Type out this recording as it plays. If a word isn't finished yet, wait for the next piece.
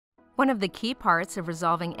One of the key parts of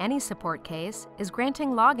resolving any support case is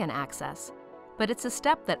granting login access, but it's a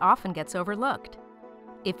step that often gets overlooked.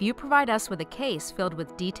 If you provide us with a case filled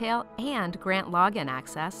with detail and grant login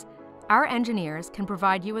access, our engineers can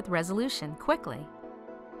provide you with resolution quickly.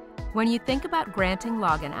 When you think about granting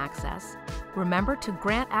login access, remember to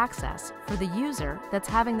grant access for the user that's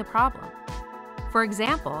having the problem. For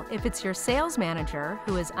example, if it's your sales manager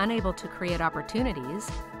who is unable to create opportunities,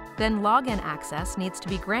 then login access needs to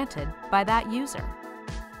be granted by that user.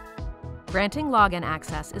 Granting login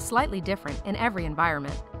access is slightly different in every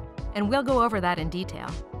environment, and we'll go over that in detail.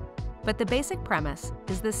 But the basic premise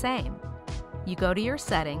is the same. You go to your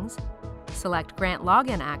settings, select Grant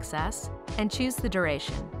Login Access, and choose the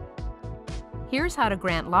duration. Here's how to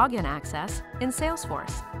grant login access in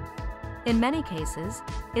Salesforce. In many cases,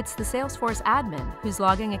 it's the Salesforce admin who's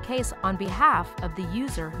logging a case on behalf of the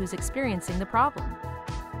user who's experiencing the problem.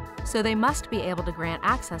 So they must be able to grant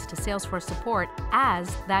access to Salesforce Support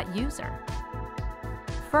as that user.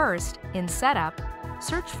 First, in Setup,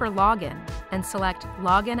 search for Login and select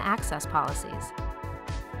Login Access Policies.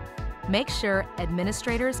 Make sure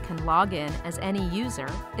Administrators can log in as any user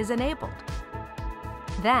is enabled.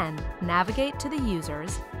 Then, navigate to the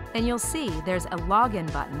users, and you'll see there's a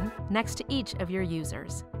Login button next to each of your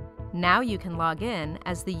users. Now you can log in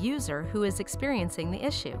as the user who is experiencing the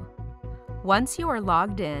issue. Once you are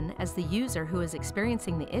logged in as the user who is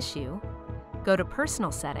experiencing the issue, go to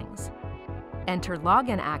Personal Settings. Enter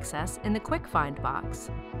Login Access in the Quick Find box.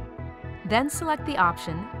 Then select the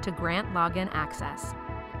option to grant login access.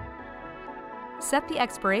 Set the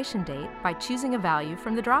expiration date by choosing a value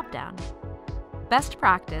from the drop-down. Best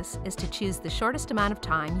practice is to choose the shortest amount of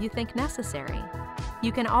time you think necessary.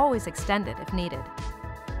 You can always extend it if needed.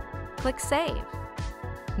 Click Save.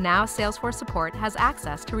 Now Salesforce Support has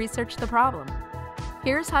access to research the problem.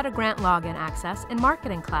 Here's how to grant login access in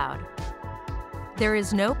Marketing Cloud. There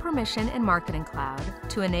is no permission in Marketing Cloud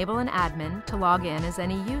to enable an admin to log in as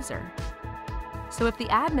any user. So if the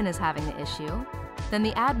admin is having the issue, then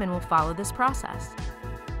the admin will follow this process.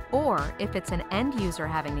 Or if it's an end user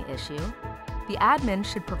having the issue, the admin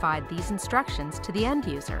should provide these instructions to the end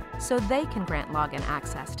user so they can grant login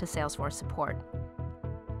access to Salesforce Support.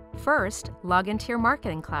 First, log into your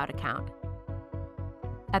Marketing Cloud account.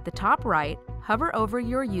 At the top right, hover over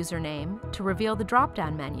your username to reveal the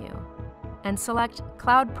drop-down menu and select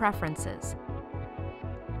Cloud Preferences.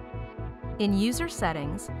 In User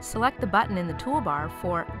Settings, select the button in the toolbar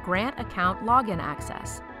for Grant Account Login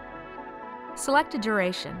Access. Select a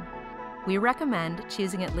duration. We recommend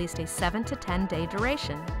choosing at least a 7 to 10 day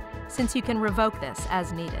duration, since you can revoke this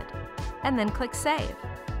as needed, and then click Save.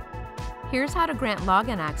 Here's how to grant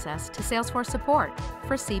login access to Salesforce Support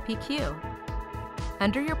for CPQ.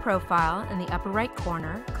 Under your profile in the upper right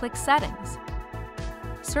corner, click Settings.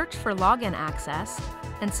 Search for Login Access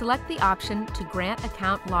and select the option to grant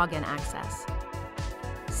account login access.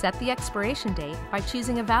 Set the expiration date by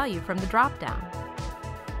choosing a value from the drop-down.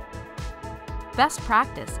 Best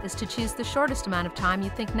practice is to choose the shortest amount of time you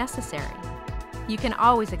think necessary. You can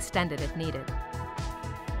always extend it if needed.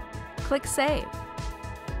 Click Save.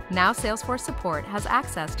 Now Salesforce Support has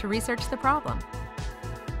access to research the problem.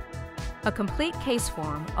 A complete case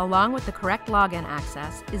form along with the correct login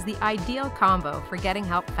access is the ideal combo for getting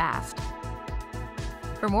help fast.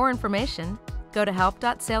 For more information, go to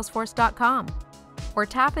help.salesforce.com or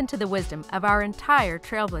tap into the wisdom of our entire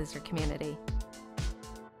Trailblazer community.